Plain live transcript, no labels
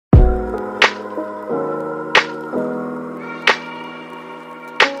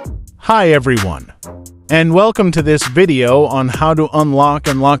Hi everyone, and welcome to this video on how to unlock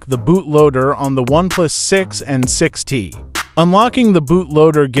and lock the bootloader on the OnePlus 6 and 6T. Unlocking the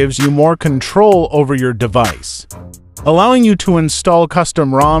bootloader gives you more control over your device, allowing you to install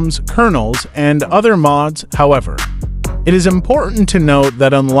custom ROMs, kernels, and other mods. However, it is important to note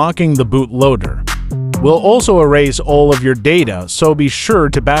that unlocking the bootloader will also erase all of your data, so be sure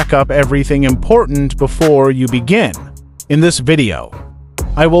to back up everything important before you begin. In this video,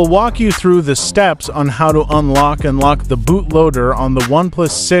 I will walk you through the steps on how to unlock and lock the bootloader on the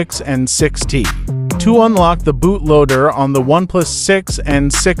OnePlus 6 and 6T. To unlock the bootloader on the OnePlus 6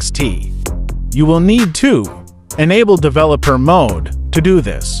 and 6T, you will need to enable developer mode. To do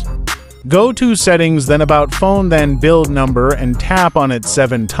this, go to Settings, then About Phone, then Build Number, and tap on it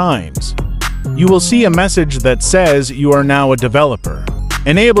 7 times. You will see a message that says you are now a developer.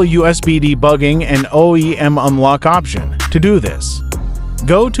 Enable USB debugging and OEM unlock option. To do this,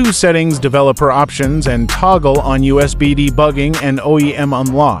 go to Settings, Developer Options, and toggle on USB debugging and OEM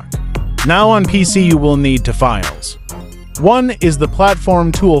unlock. Now on PC you will need 2 files. One is the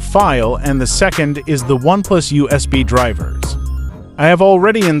platform tool file and the second is the OnePlus USB drivers. I have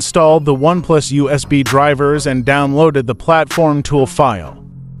already installed the OnePlus USB drivers and downloaded the platform tool file.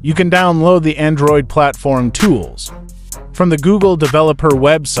 You can download the Android platform tools from the Google developer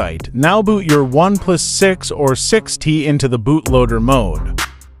website. Now boot your OnePlus 6 or 6T into the bootloader mode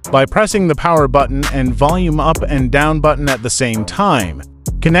by pressing the power button and volume up and down button at the same time.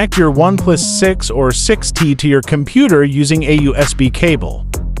 Connect your OnePlus 6 or 6T to your computer using a USB cable.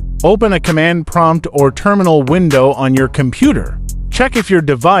 Open a command prompt or terminal window on your computer. Check if your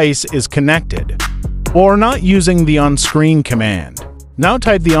device is connected or not using the on-screen command. Now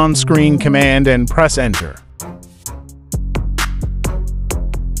type the on-screen command and press enter.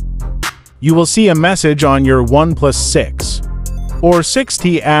 You will see a message on your OnePlus 6 or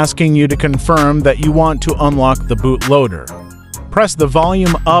 6T asking you to confirm that you want to unlock the bootloader. Press the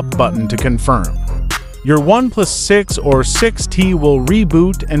volume up button to confirm. Your OnePlus 6 or 6T will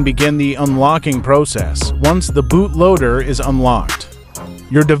reboot and begin the unlocking process. Once the bootloader is unlocked,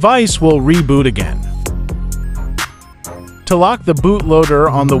 your device will reboot again. To lock the bootloader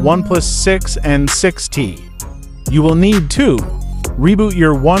on the OnePlus 6 and 6T, you will need to reboot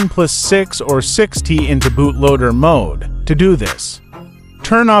your OnePlus 6 or 6T into bootloader mode. To do this,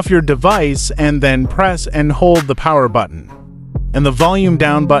 turn off your device and then press and hold the power button and the volume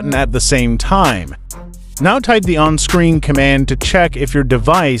down button at the same time. Now type the on-screen command to check if your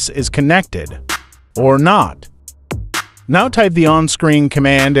device is connected or not. Now type the on-screen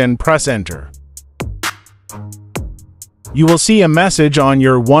command and press enter. You will see a message on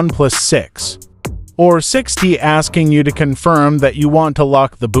your OnePlus 6 or 6T asking you to confirm that you want to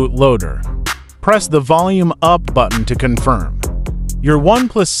lock the bootloader. Press the volume up button to confirm. Your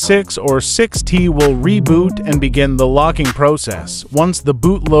OnePlus 6 or 6T will reboot and begin the locking process. Once the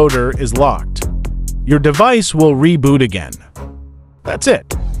bootloader is locked, your device will reboot again. That's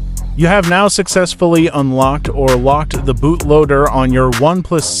it. You have now successfully unlocked or locked the bootloader on your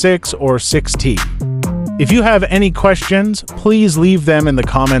OnePlus 6 or 6T. If you have any questions, please leave them in the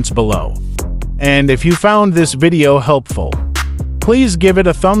comments below. And if you found this video helpful, please give it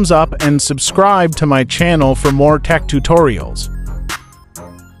a thumbs up and subscribe to my channel for more tech tutorials.